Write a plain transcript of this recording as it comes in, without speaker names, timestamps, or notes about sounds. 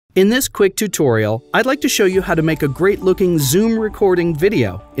In this quick tutorial, I'd like to show you how to make a great-looking Zoom recording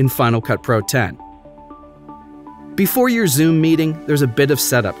video in Final Cut Pro 10. Before your Zoom meeting, there's a bit of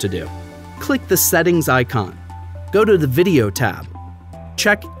setup to do. Click the Settings icon. Go to the Video tab.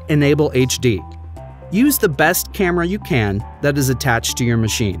 Check Enable HD. Use the best camera you can that is attached to your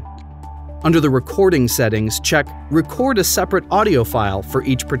machine. Under the Recording settings, check Record a separate audio file for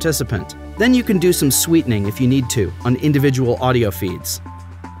each participant. Then you can do some sweetening if you need to on individual audio feeds.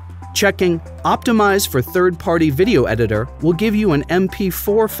 Checking Optimize for Third-Party Video Editor will give you an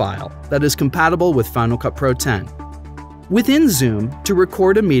MP4 file that is compatible with Final Cut Pro 10. Within Zoom, to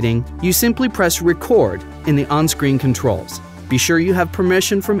record a meeting, you simply press Record in the on-screen controls. Be sure you have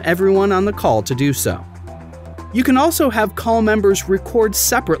permission from everyone on the call to do so. You can also have call members record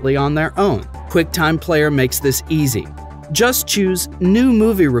separately on their own. QuickTime Player makes this easy. Just choose New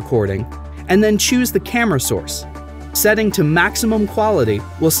Movie Recording and then choose the camera source. Setting to maximum quality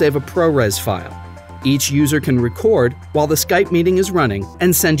will save a ProRes file. Each user can record while the Skype meeting is running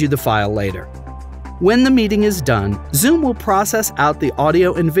and send you the file later. When the meeting is done, Zoom will process out the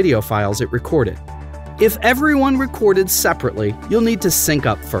audio and video files it recorded. If everyone recorded separately, you'll need to sync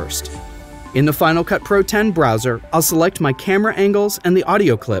up first. In the Final Cut Pro 10 browser, I'll select my camera angles and the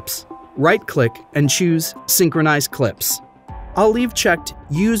audio clips, right-click and choose Synchronize Clips. I'll leave checked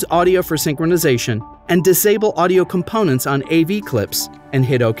Use Audio for Synchronization and disable audio components on AV clips and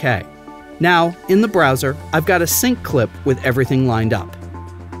hit OK. Now, in the browser, I've got a sync clip with everything lined up.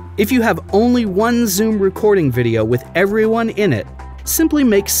 If you have only one Zoom recording video with everyone in it, simply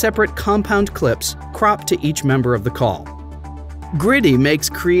make separate compound clips cropped to each member of the call. Griddy makes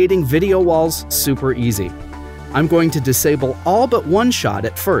creating video walls super easy. I'm going to disable all but one shot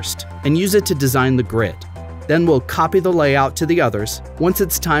at first and use it to design the grid. Then we'll copy the layout to the others once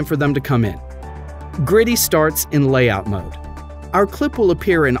it's time for them to come in. Griddy starts in layout mode. Our clip will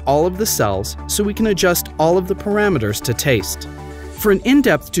appear in all of the cells so we can adjust all of the parameters to taste. For an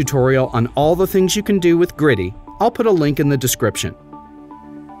in-depth tutorial on all the things you can do with Griddy, I'll put a link in the description.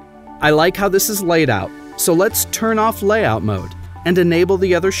 I like how this is laid out, so let's turn off layout mode and enable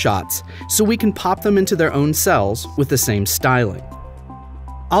the other shots so we can pop them into their own cells with the same styling.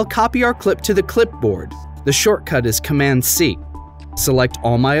 I'll copy our clip to the clipboard. The shortcut is Command-C. Select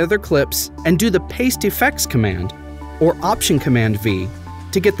all my other clips and do the Paste Effects command or Option Command-V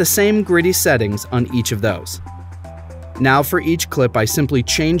to get the same Griddy settings on each of those. Now for each clip, I simply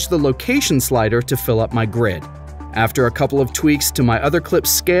change the location slider to fill up my grid. After a couple of tweaks to my other clips'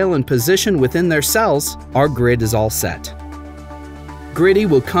 scale and position within their cells, our grid is all set. Griddy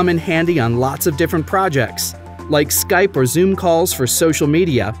will come in handy on lots of different projects, like Skype or Zoom calls for social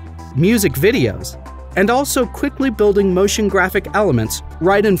media, music videos, and also quickly building motion graphic elements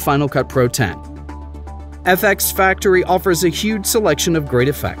right in Final Cut Pro 10. FX Factory offers a huge selection of great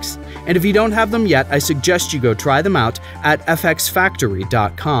effects, and if you don't have them yet, I suggest you go try them out at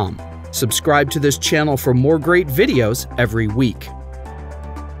fxfactory.com. Subscribe to this channel for more great videos every week.